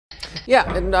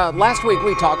Yeah, and last week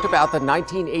we talked about the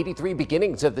 1983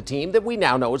 beginnings of the team that we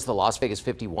now know as the Las Vegas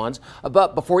 51s.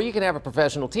 But before you can have a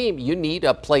professional team, you need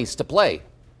a place to play.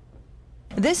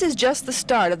 This is just the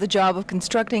start of the job of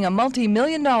constructing a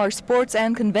multi-million-dollar sports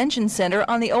and convention center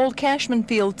on the old Cashman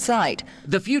Field site.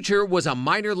 The future was a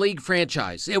minor league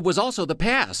franchise. It was also the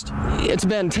past. It's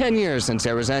been 10 years since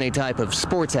there was any type of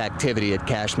sports activity at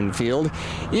Cashman Field.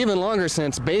 Even longer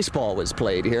since baseball was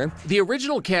played here. The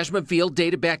original Cashman Field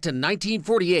dated back to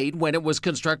 1948 when it was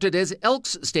constructed as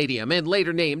Elks Stadium and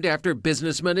later named after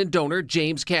businessman and donor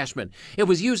James Cashman. It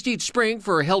was used each spring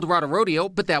for Eldorado Rodeo,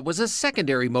 but that was a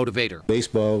secondary motivator.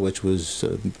 Baseball, which was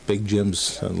Big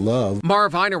Jim's love.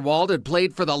 Marv Einerwald had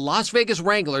played for the Las Vegas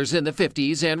Wranglers in the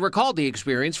 50s and recalled the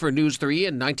experience for News 3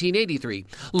 in 1983.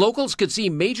 Locals could see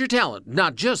major talent,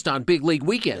 not just on big league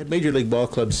weekend. Major league ball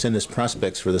clubs send us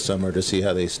prospects for the summer to see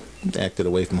how they acted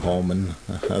away from home and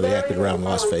how they acted around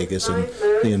Las Vegas and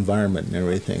the environment and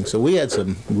everything. So we had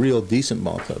some real decent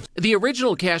ball clubs. The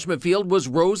original Cashman Field was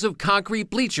rows of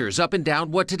concrete bleachers up and down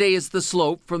what today is the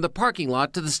slope from the parking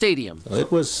lot to the stadium.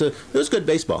 It was good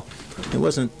baseball. It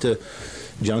wasn't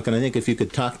junk, and I think if you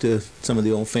could talk to some of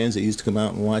the old fans that used to come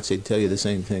out and watch, they'd tell you the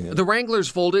same thing. The Wranglers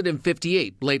folded in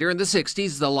 '58. Later in the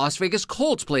 '60s, the Las Vegas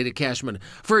Colts played at Cashman.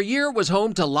 For a year, it was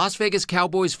home to Las Vegas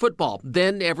Cowboys football.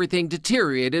 Then everything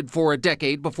deteriorated for a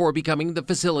decade before becoming the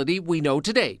facility we know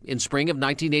today in spring of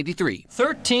 1983.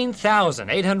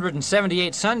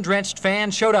 13,878 sun-drenched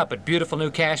fans showed up at beautiful new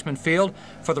Cashman Field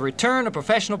for the return of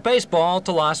professional baseball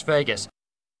to Las Vegas.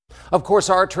 Of course,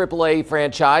 our AAA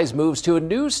franchise moves to a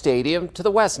new stadium to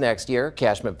the west next year.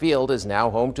 Cashman Field is now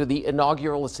home to the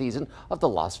inaugural season of the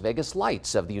Las Vegas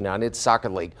Lights of the United Soccer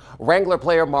League. Wrangler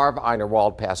player Marv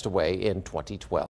Einerwald passed away in 2012.